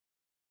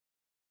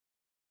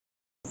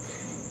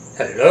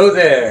Hello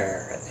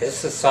there,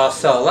 this is Soft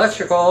Cell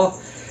Electrical,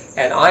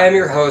 and I am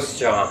your host,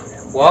 John.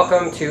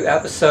 Welcome to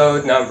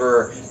episode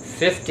number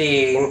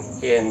 15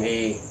 in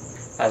the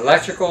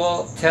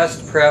Electrical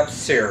Test Prep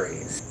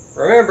series.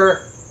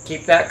 Remember,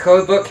 keep that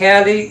code book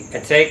handy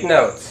and take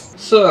notes.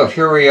 So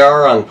here we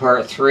are on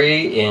part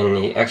 3 in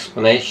the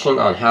explanation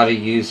on how to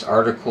use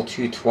Article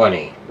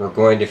 220. We're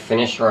going to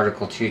finish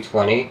Article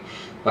 220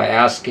 by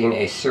asking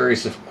a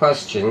series of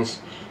questions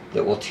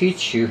that will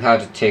teach you how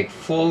to take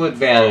full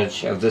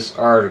advantage of this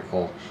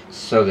article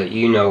so that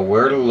you know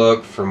where to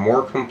look for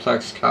more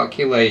complex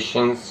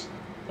calculations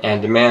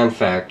and demand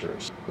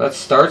factors. Let's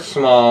start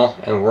small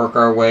and work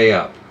our way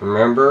up.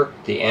 Remember,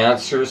 the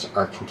answers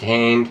are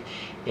contained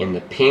in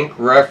the pink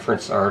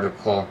reference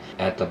article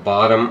at the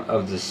bottom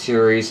of the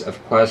series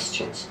of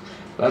questions.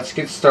 Let's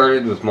get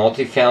started with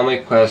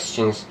multifamily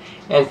questions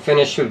and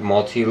finish with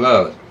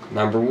multi-load.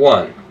 Number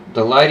 1.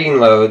 The lighting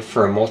load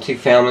for a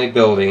multifamily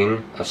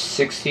building of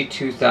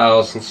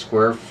 62,000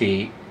 square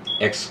feet,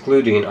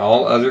 excluding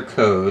all other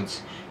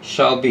codes,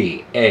 shall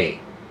be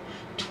A.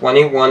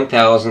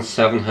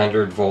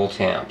 21,700 volt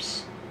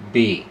amps,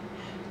 B.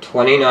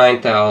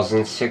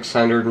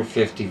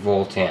 29,650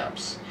 volt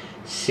amps,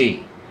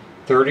 C.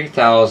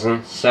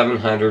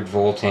 30,700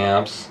 volt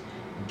amps,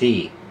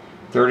 D.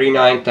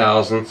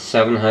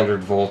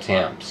 39,700 volt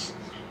amps.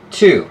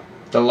 2.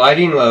 The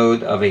lighting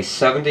load of a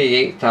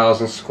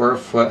 78,000 square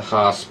foot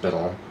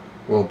hospital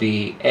will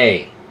be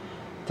A.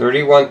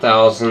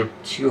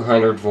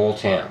 31,200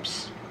 volt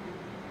amps,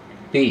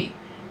 B.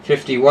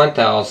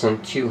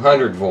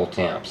 51,200 volt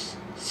amps,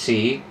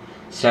 C.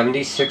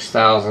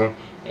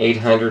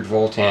 76,800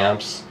 volt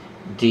amps,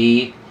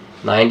 D.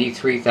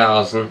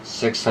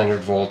 93,600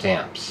 volt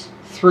amps.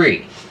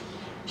 3.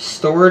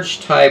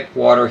 Storage type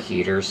water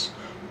heaters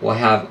will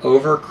have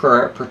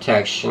overcurrent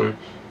protection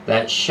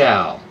that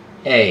shall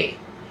A.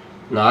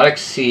 Not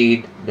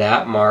exceed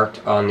that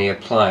marked on the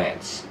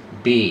appliance,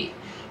 B.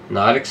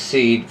 Not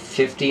exceed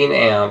 15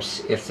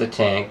 amps if the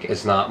tank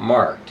is not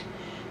marked,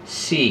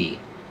 C.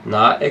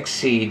 Not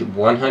exceed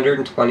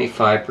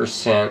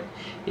 125%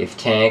 if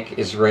tank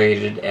is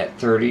rated at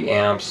 30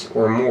 amps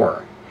or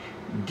more,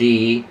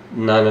 D.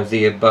 None of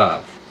the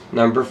above.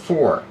 Number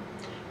 4.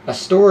 A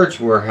storage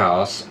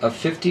warehouse of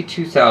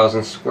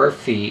 52,000 square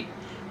feet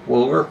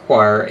will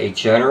require a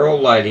general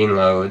lighting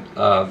load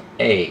of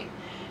A.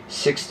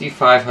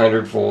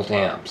 6,500 volt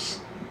amps,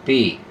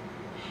 B.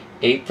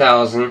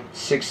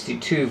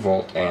 8,062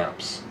 volt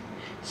amps,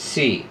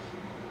 C.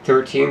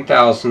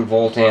 13,000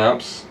 volt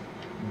amps,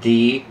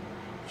 D.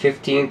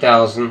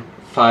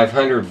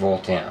 15,500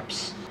 volt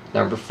amps.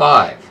 Number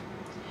 5.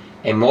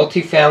 A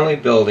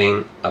multifamily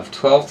building of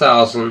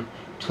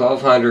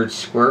 12,200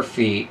 square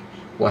feet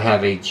will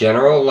have a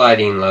general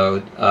lighting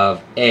load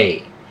of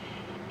A.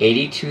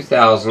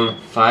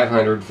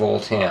 82,500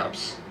 volt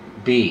amps,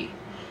 B.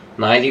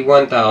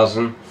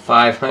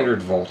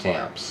 91,500 volt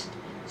amps,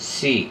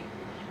 C.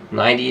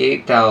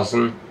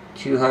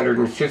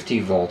 98,250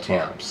 volt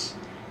amps,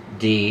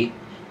 D.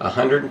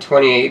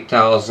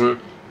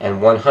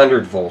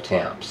 128,100 volt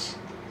amps.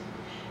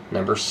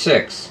 Number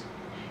 6.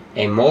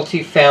 A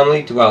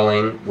multifamily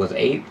dwelling with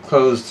 8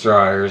 clothes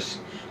dryers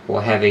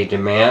will have a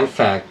demand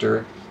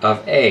factor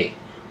of A.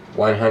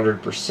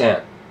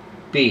 100%,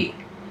 B.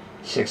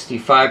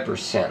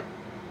 65%,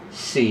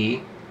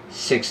 C.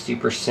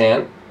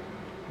 60%,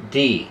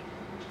 D.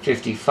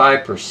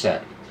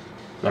 55%.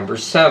 Number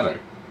 7.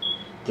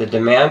 The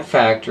demand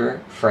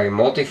factor for a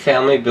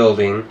multifamily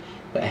building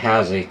that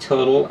has a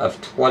total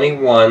of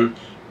 21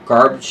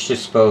 garbage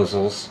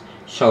disposals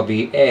shall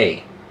be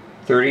A.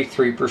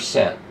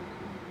 33%,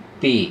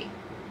 B.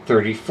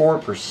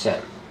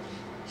 34%,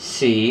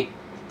 C.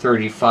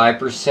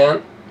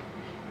 35%,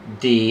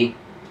 D.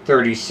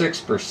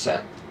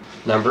 36%.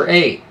 Number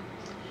 8.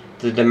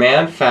 The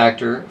demand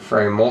factor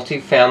for a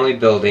multifamily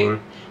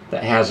building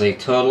that has a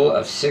total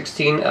of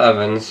 16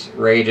 ovens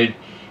rated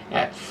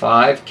at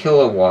 5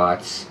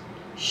 kilowatts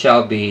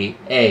shall be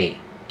A.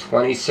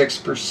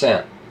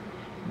 26%,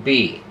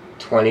 B.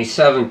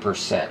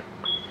 27%,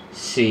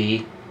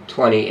 C.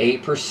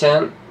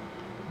 28%,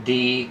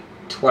 D.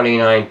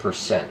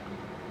 29%.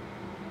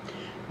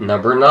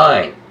 Number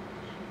 9.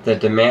 The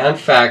demand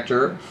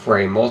factor for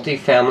a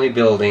multifamily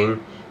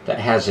building that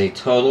has a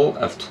total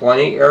of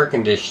 20 air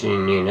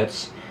conditioning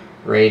units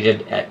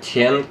rated at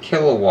 10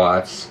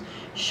 kilowatts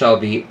shall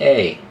be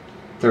A.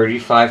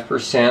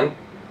 35%,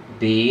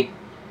 B.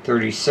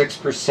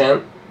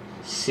 36%,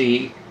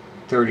 C.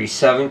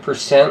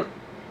 37%,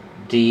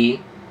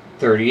 D.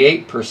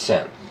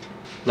 38%.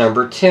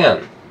 Number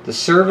 10. The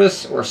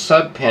service or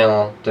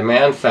subpanel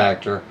demand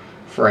factor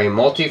for a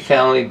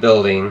multifamily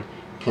building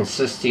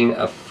consisting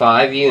of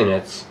 5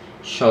 units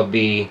shall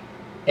be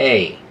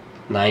A.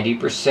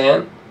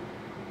 90%,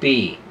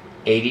 B.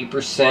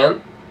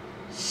 80%,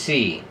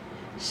 C.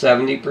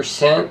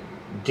 70%,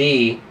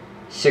 D.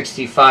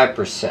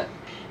 65%.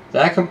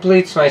 That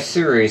completes my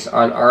series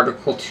on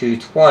Article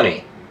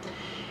 220.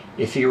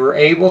 If you were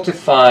able to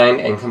find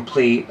and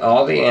complete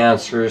all the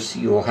answers,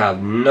 you will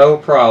have no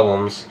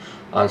problems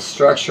on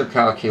structure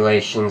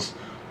calculations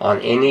on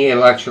any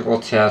electrical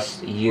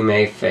test you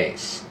may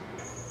face.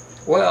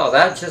 Well,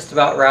 that just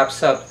about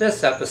wraps up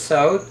this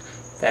episode.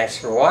 Thanks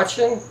for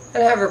watching,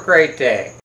 and have a great day.